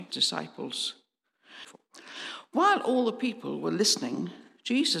disciples. While all the people were listening,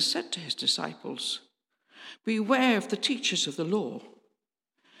 Jesus said to his disciples, "Beware of the teachers of the law.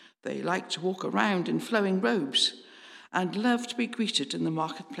 They like to walk around in flowing robes and love to be greeted in the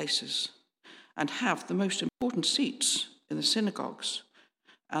marketplaces and have the most important seats in the synagogues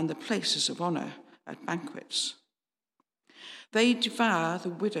and the places of honor at banquets. They devour the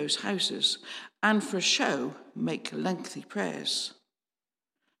widows' houses and for show make lengthy prayers.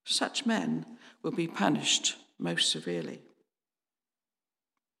 Such men will be punished most severely."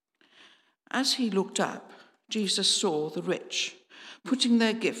 As he looked up, Jesus saw the rich putting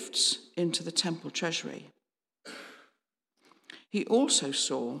their gifts into the temple treasury. He also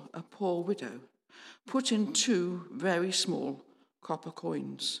saw a poor widow put in 2 very small copper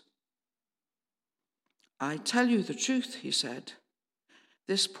coins. "I tell you the truth," he said,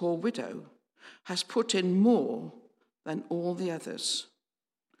 "this poor widow has put in more than all the others.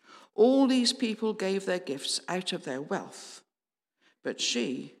 All these people gave their gifts out of their wealth, but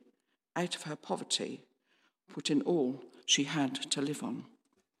she, out of her poverty, put in all she had to live on."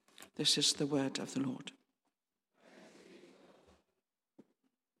 This is the word of the Lord.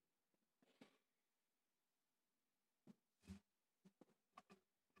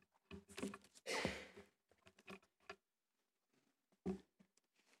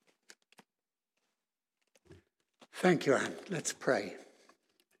 Thank you, Anne. Let's pray.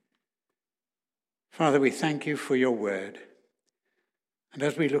 Father, we thank you for your word. And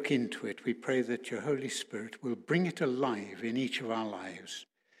as we look into it, we pray that your Holy Spirit will bring it alive in each of our lives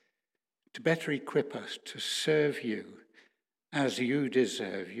to better equip us to serve you as you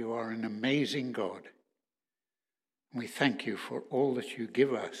deserve. You are an amazing God. And we thank you for all that you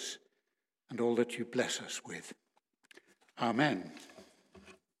give us and all that you bless us with. Amen.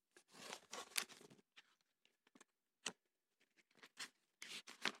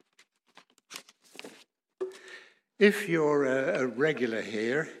 If you're a regular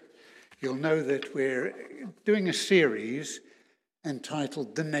here, you'll know that we're doing a series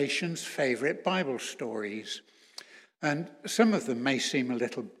entitled The Nation's Favourite Bible Stories. And some of them may seem a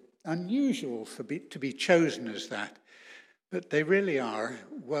little unusual to be chosen as that, but they really are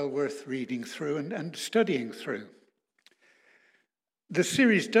well worth reading through and studying through. The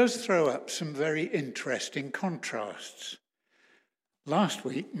series does throw up some very interesting contrasts. Last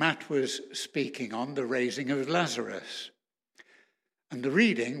week, Matt was speaking on the raising of Lazarus. And the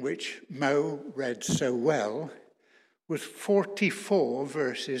reading, which Mo read so well, was 44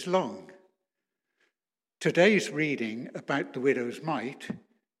 verses long. Today's reading about the widow's mite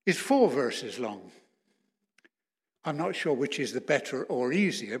is 4 verses long. I'm not sure which is the better or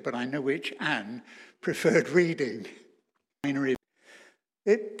easier, but I know which Anne preferred reading.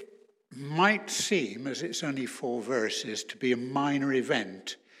 It might seem, as it's only 4 verses, to be a minor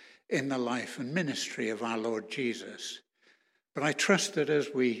event in the life and ministry of our Lord Jesus. But I trust that as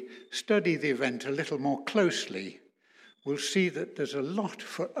we study the event a little more closely, we'll see that there's a lot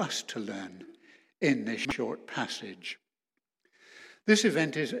for us to learn in this short passage. This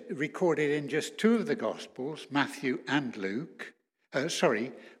event is recorded in just 2 of the Gospels, Mark and Luke,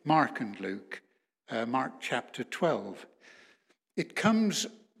 Mark chapter 12. It comes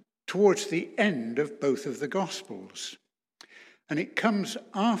towards the end of both of the Gospels. And it comes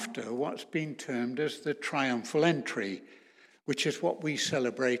after what's been termed as the triumphal entry, which is what we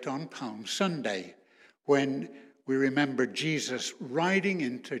celebrate on Palm Sunday, when we remember Jesus riding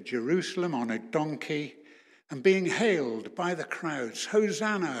into Jerusalem on a donkey and being hailed by the crowds.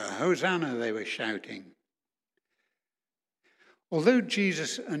 "Hosanna, Hosanna," they were shouting. Although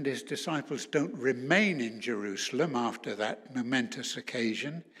Jesus and his disciples don't remain in Jerusalem after that momentous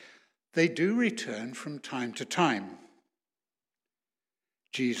occasion, they do return from time to time.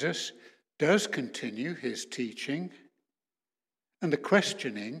 Jesus does continue his teaching, and the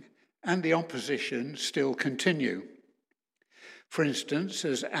questioning and the opposition still continue. For instance,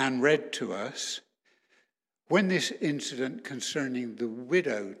 as Anne read to us, when this incident concerning the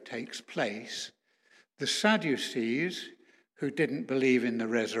widow takes place, the Sadducees, who didn't believe in the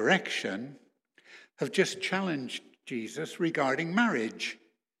resurrection, have just challenged Jesus regarding marriage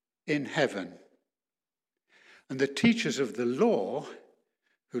in heaven. And the teachers of the law,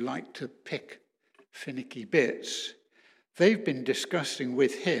 who like to pick finicky bits, they've been discussing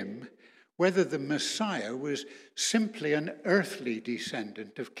with him whether the Messiah was simply an earthly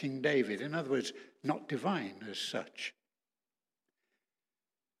descendant of King David, in other words, not divine as such.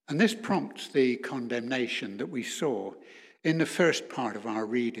 And this prompts the condemnation that we saw in the first part of our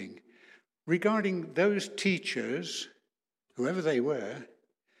reading regarding those teachers, whoever they were,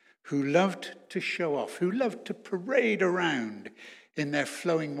 who loved to show off, who loved to parade around in their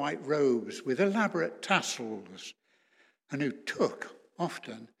flowing white robes with elaborate tassels, and who took,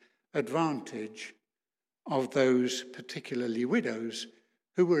 often, advantage of those, particularly widows,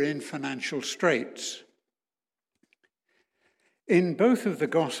 who were in financial straits. In both of the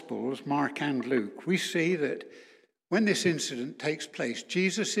Gospels, Mark and Luke, we see that when this incident takes place,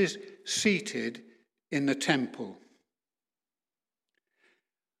 Jesus is seated in the temple.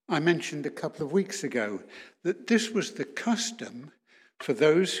 I mentioned a couple of weeks ago that this was the custom for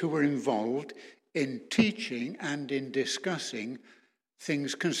those who were involved in teaching and in discussing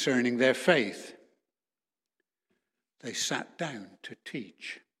things concerning their faith. They sat down to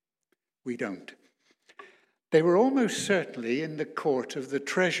teach. We don't. They were almost certainly in the court of the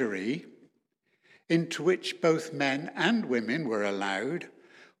treasury, into which both men and women were allowed,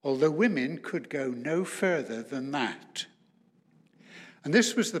 although women could go no further than that. And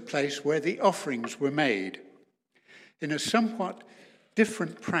this was the place where the offerings were made, in a somewhat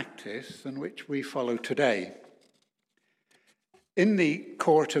different practice than which we follow today. In the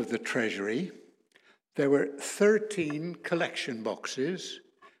court of the treasury, there were 13 collection boxes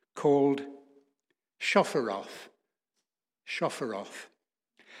called shopheroth.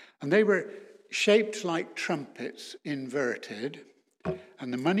 And they were shaped like trumpets, inverted,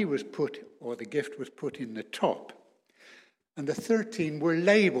 and the money was put, or the gift was put in the top. And the 13 were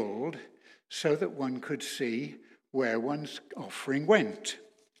labelled so that one could see where one's offering went.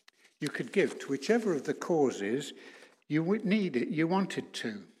 You could give to whichever of the causes you wanted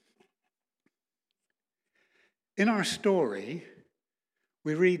to. In our story,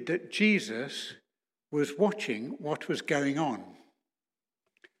 we read that Jesus was watching what was going on.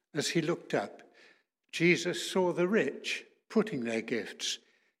 As he looked up, Jesus saw the rich putting their gifts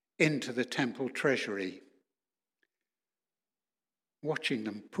into the temple treasury, watching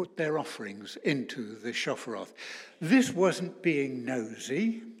them put their offerings into the shopheroth. This wasn't being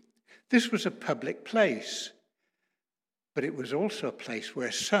nosy. This was a public place. But it was also a place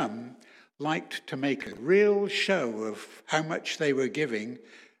where some liked to make a real show of how much they were giving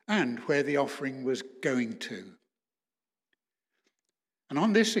and where the offering was going to. And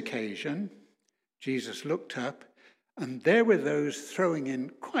on this occasion, Jesus looked up, and there were those throwing in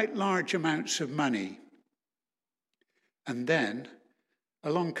quite large amounts of money. And then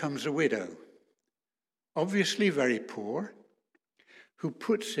along comes a widow, obviously very poor, who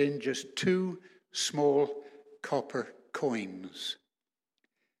puts in just 2 small copper coins.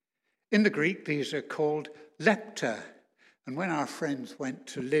 In the Greek, these are called lepta. And when our friends went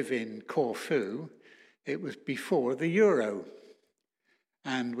to live in Corfu, it was before the euro.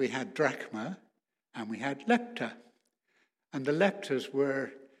 And we had drachma and we had lepta. And the leptas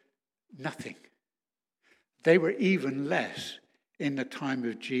were nothing. They were even less in the time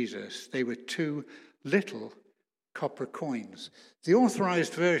of Jesus. They were 2 little copper coins. The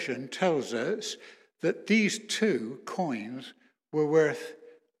Authorized Version tells us that these 2 coins were worth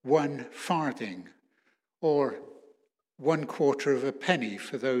 1 farthing, or 1/4 of a penny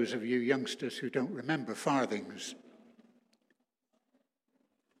for those of you youngsters who don't remember farthings.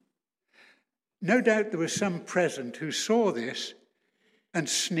 No doubt there was some present who saw this and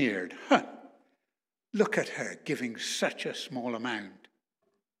sneered. Look at her giving such a small amount.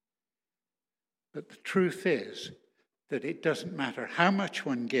 But the truth is that it doesn't matter how much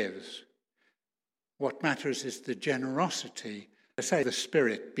one gives. What matters is the generosity, the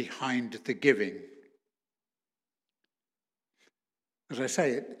spirit behind the giving. As I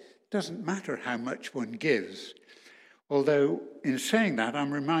say, it doesn't matter how much one gives. Although in saying that,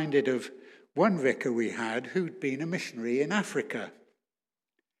 I'm reminded of one vicar we had who'd been a missionary in Africa.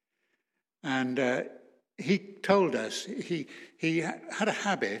 And he told us he had a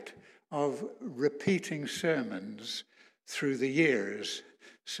habit of repeating sermons through the years.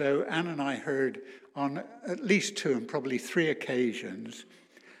 So Anne and I heard on at least 2 and probably 3 occasions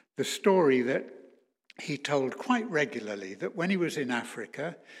the story that he told quite regularly, that when he was in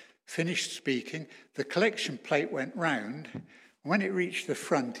Africa, finished speaking, the collection plate went round. When it reached the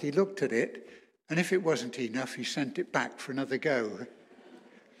front, he looked at it, and if it wasn't enough, he sent it back for another go.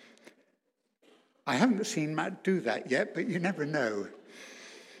 I haven't seen Matt do that yet, but you never know.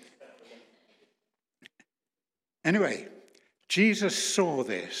 Anyway, Jesus saw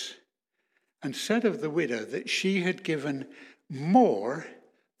this and said of the widow that she had given more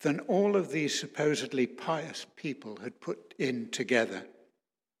than all of these supposedly pious people had put in together.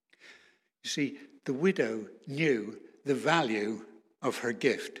 You see, the widow knew the value of her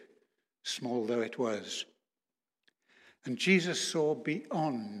gift, small though it was. And Jesus saw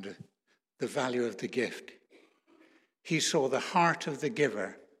beyond the value of the gift. He saw the heart of the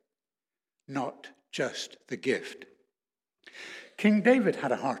giver, not just the gift. King David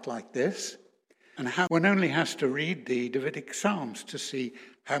had a heart like this, and how one only has to read the Davidic Psalms to see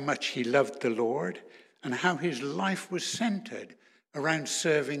how much he loved the Lord and how his life was centered around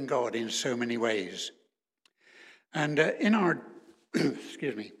serving God in so many ways. And in our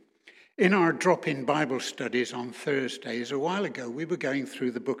in our drop-in Bible studies on Thursdays, a while ago, we were going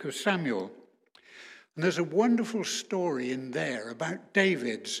through the book of Samuel. And there's a wonderful story in there about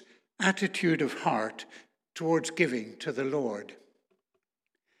David's attitude of heart towards giving to the Lord.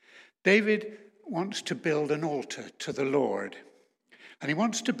 David wants to build an altar to the Lord, and he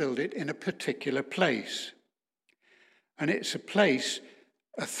wants to build it in a particular place. And it's a place,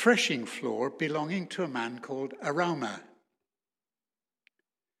 a threshing floor belonging to a man called Araunah.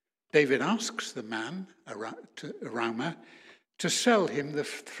 David asks the man, Araunah, to sell him the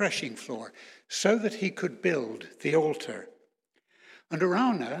threshing floor so that he could build the altar. And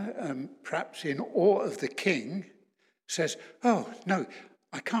Araunah, perhaps in awe of the king, says, "Oh, no,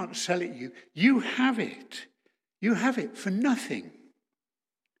 I can't sell it you. You have it. You have it for nothing."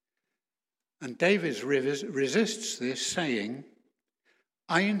 And David resists this, saying,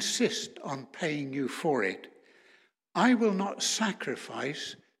 "I insist on paying you for it. I will not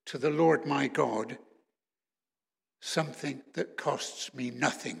sacrifice to the Lord my God something that costs me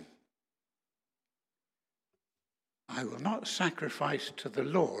nothing. I will not sacrifice to the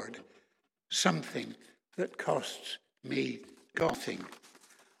Lord something that costs me nothing."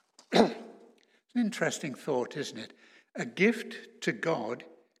 It's an interesting thought, isn't it? A gift to God,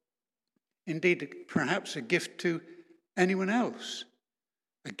 indeed perhaps a gift to anyone else,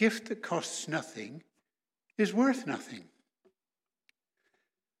 a gift that costs nothing is worth nothing.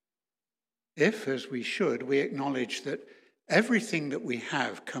 If, as we should, we acknowledge that everything that we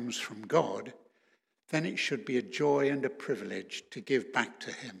have comes from God, then it should be a joy and a privilege to give back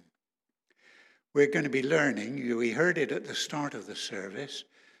to him. We're going to be learning, we heard it at the start of the service,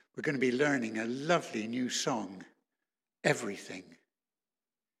 we're going to be learning a lovely new song, Everything.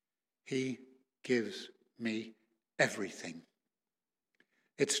 He gives me everything.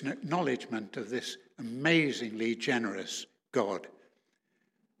 It's an acknowledgement of this amazingly generous God.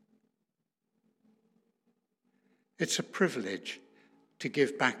 It's a privilege to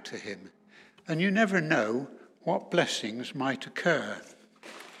give back to him. And you never know what blessings might occur.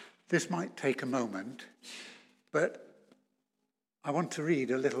 This might take a moment, but I want to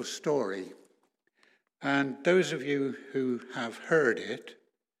read a little story. And those of you who have heard it,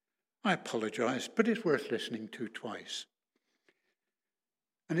 I apologize, but it's worth listening to twice.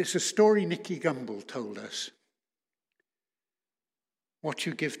 And it's a story Nicky Gumbel told us. What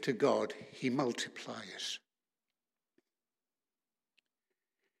you give to God, he multiplies.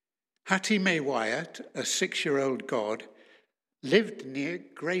 Hattie Mae Wyatt, a 6-year-old God, lived near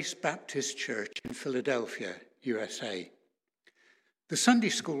Grace Baptist Church in Philadelphia, USA. The Sunday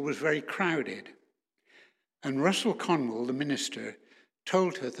school was very crowded, and Russell Conwell, the minister,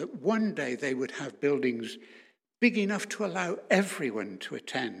 told her that one day they would have buildings big enough to allow everyone to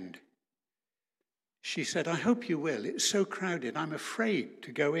attend. She said, "I hope you will. It's so crowded, I'm afraid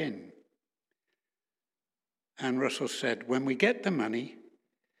to go in." And Russell said, "When we get the money,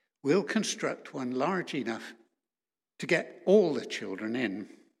 we'll construct one large enough to get all the children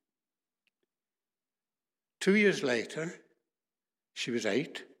in." 2 years later, she was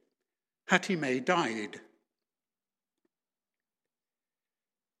 8, Hattie Mae died.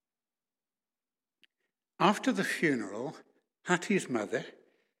 After the funeral, Hattie's mother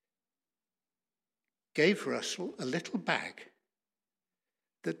gave Russell a little bag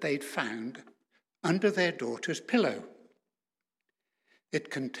that they'd found under their daughter's pillow.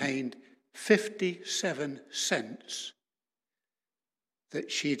 It contained 57 cents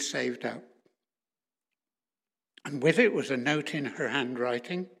that she'd saved up. And with it was a note in her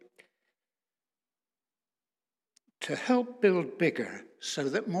handwriting to help build bigger so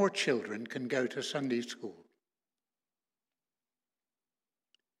that more children can go to Sunday school.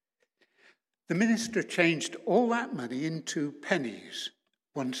 The minister changed all that money into pennies,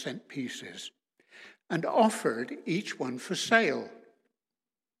 1-cent pieces, and offered each one for sale.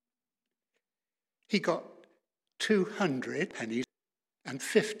 He got 200 pennies and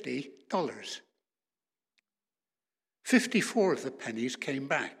 $50. 54 of the pennies came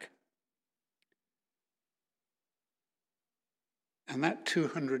back. And that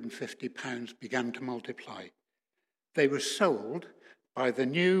 £250 began to multiply. They were sold by the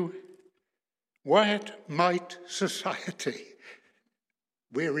new Wyatt Mite Society.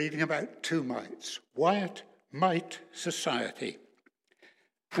 We're reading about 2 mites. Wyatt Mite Society.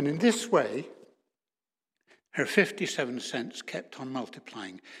 And in this way, her 57 cents kept on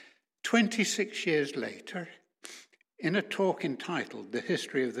multiplying. 26 years later, In a talk entitled The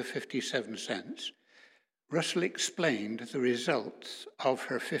History of the 57 Cents, Russell explained the results of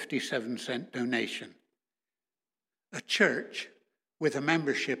her 57-cent donation. A church with a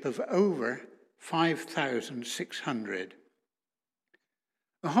membership of over 5,600.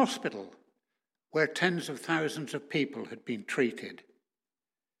 A hospital where tens of thousands of people had been treated.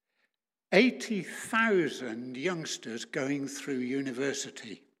 80,000 youngsters going through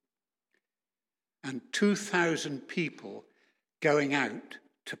university. And 2,000 people going out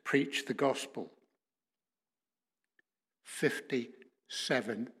to preach the gospel.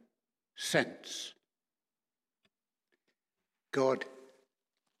 57 cents. God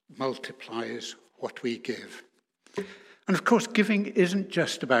multiplies what we give. And of course, giving isn't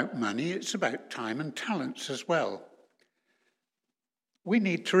just about money, it's about time and talents as well. We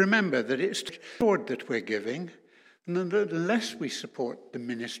need to remember that it's the Lord that we're giving, and that unless we support the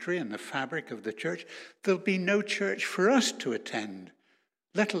ministry and the fabric of the church, there'll be no church for us to attend,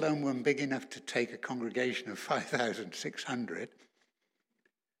 let alone one big enough to take a congregation of 5,600.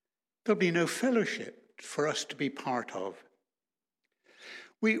 There'll be no fellowship for us to be part of.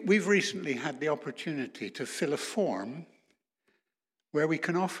 We've recently had the opportunity to fill a form where we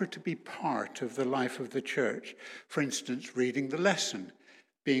can offer to be part of the life of the church. For instance, reading the lesson,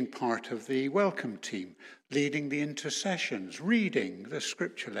 being part of the welcome team, leading the intercessions, reading the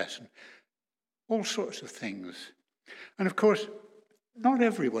scripture lesson, all sorts of things. And of course, not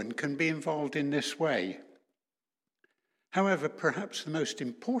everyone can be involved in this way. However, perhaps the most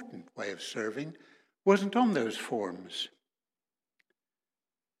important way of serving wasn't on those forms.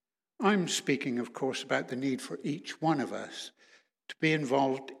 I'm speaking, of course, about the need for each one of us to be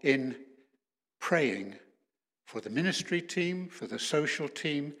involved in praying for the ministry team, for the social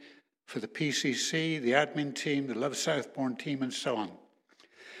team, for the PCC, the admin team, the Love Southbourne team, and so on.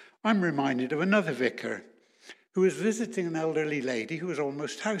 I'm reminded of another vicar who was visiting an elderly lady who was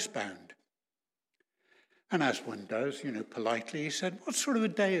almost housebound. And as one does, politely, he said, "What sort of a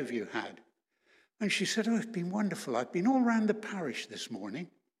day have you had?" And she said, "Oh, it's been wonderful. I've been all round the parish this morning."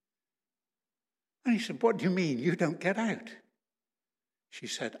 And he said, "What do you mean? You don't get out?" She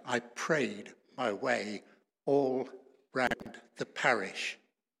said, "I prayed my way all round the parish."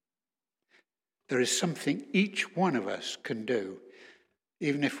 There is something each one of us can do,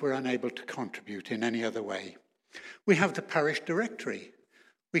 even if we're unable to contribute in any other way. We have the parish directory.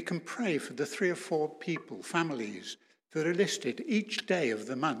 We can pray for the 3 or 4 people, families, that are listed each day of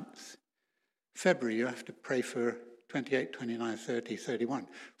the month. February, you have to pray for 28, 29, 30, 31,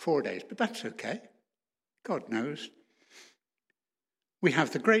 4 days, but that's okay. God knows. We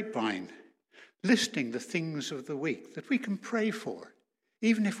have the grapevine, listing the things of the week that we can pray for.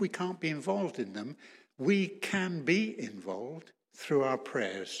 Even if we can't be involved in them, we can be involved through our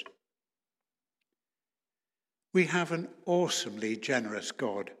prayers. We have an awesomely generous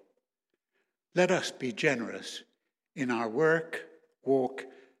God. Let us be generous in our work, walk,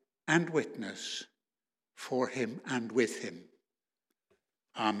 and witness for him and with him.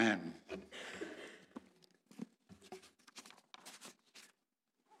 Amen.